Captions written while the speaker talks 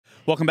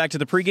Welcome back to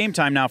the pregame.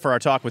 Time now for our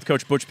talk with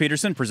Coach Butch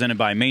Pedersen, presented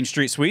by Main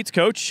Street Suites.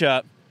 Coach,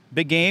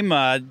 big game,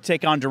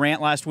 take on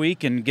Durant last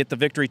week and get the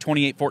victory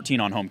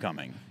 28-14 on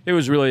homecoming. It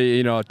was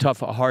really, a tough,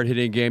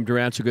 hard-hitting game.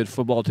 Durant's a good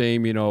football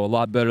team, a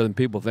lot better than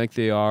people think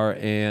they are,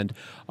 and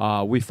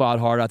we fought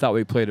hard. I thought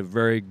we played a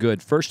very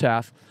good first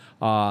half.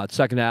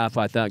 Second half,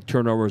 I think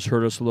turnovers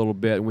hurt us a little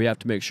bit, and we have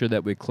to make sure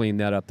that we clean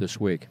that up this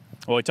week.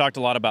 Well, we talked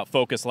a lot about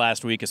focus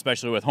last week,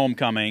 especially with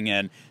homecoming,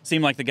 and it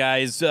seemed like the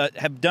guys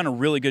have done a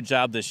really good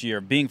job this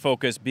year, being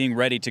focused, being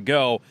ready to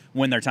go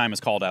when their time is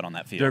called out on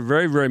that field. They're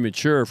very, very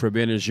mature for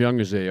being as young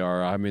as they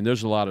are. I mean,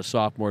 there's a lot of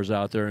sophomores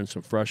out there and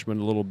some freshmen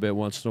a little bit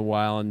once in a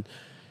while, and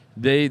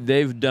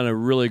they've done a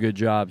really good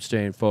job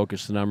staying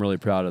focused, and I'm really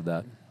proud of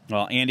that.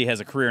 Well, Andy has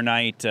a career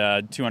night,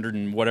 200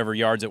 and whatever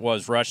yards it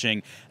was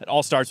rushing. It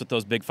all starts with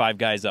those big five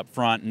guys up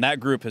front, and that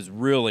group has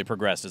really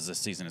progressed as this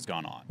season has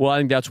gone on. Well, I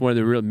think that's one of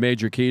the real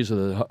major keys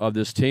of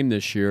this team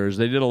this year is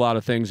they did a lot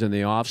of things in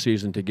the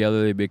offseason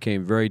together. They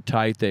became very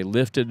tight. They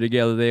lifted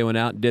together. They went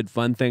out and did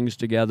fun things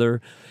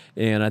together,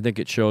 and I think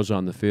it shows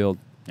on the field.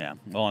 Yeah,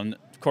 well, and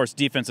of course,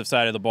 defensive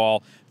side of the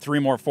ball, 3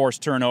 more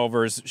forced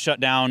turnovers, shut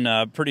down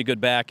a pretty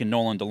good back in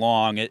Nolan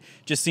DeLong. It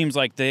just seems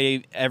like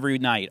they, every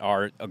night,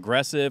 are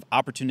aggressive,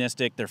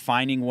 opportunistic. They're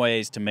finding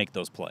ways to make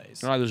those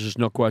plays. Oh, there's just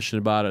no question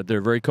about it.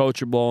 They're very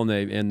coachable,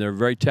 and they're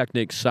very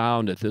technique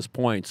sound at this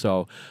point.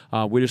 So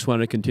we just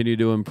want to continue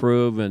to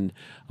improve, and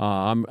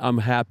I'm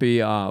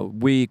happy.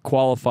 We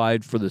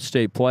qualified for the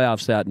state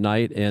playoffs that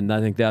night, and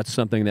I think that's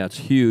something that's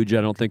huge. I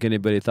don't think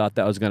anybody thought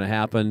that was going to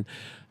happen,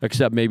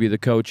 except maybe the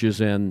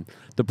coaches and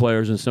the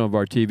players and some of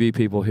our TV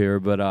people here.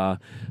 But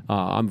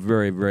I'm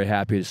very, very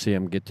happy to see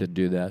them get to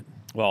do that.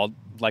 Well,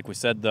 like we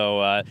said,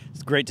 though,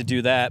 it's great to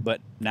do that,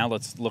 but now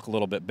let's look a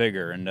little bit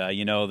bigger. And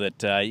you know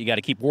that you got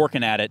to keep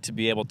working at it to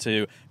be able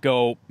to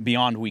go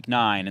beyond week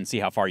 9 and see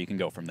how far you can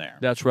go from there.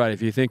 That's right.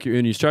 If you think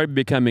when you start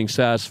becoming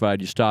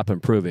satisfied, you stop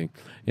improving,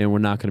 and we're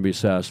not going to be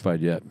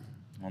satisfied yet.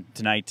 Well,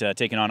 tonight,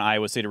 taking on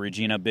Iowa City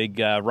Regina, big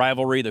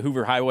rivalry, the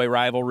Hoover Highway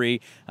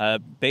rivalry,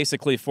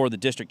 basically for the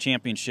district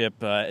championship.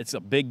 It's a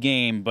big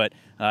game, but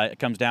it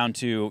comes down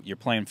to you're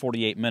playing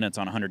 48 minutes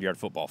on a 100-yard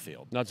football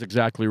field. That's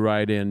exactly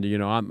right, and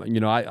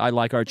I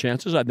like our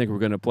chances. I think we're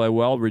going to play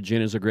well.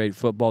 Regina's a great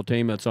football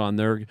team that's on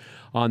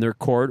their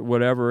court,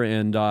 whatever,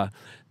 and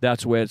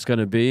that's the way it's going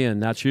to be,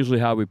 and that's usually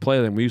how we play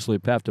them. We usually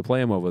have to play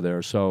them over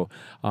there. So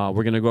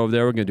we're going to go over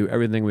there. We're going to do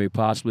everything we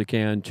possibly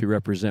can to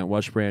represent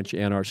West Branch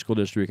and our school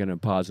district in a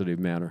positive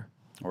manner.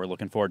 We're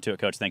looking forward to it,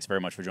 Coach. Thanks very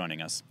much for joining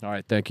us. All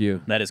right, thank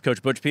you. That is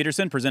Coach Butch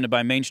Pedersen, presented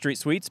by Main Street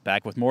Suites.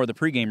 Back with more of the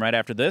pregame right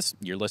after this.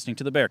 You're listening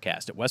to the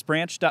Bearcast at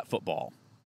westbranch.football.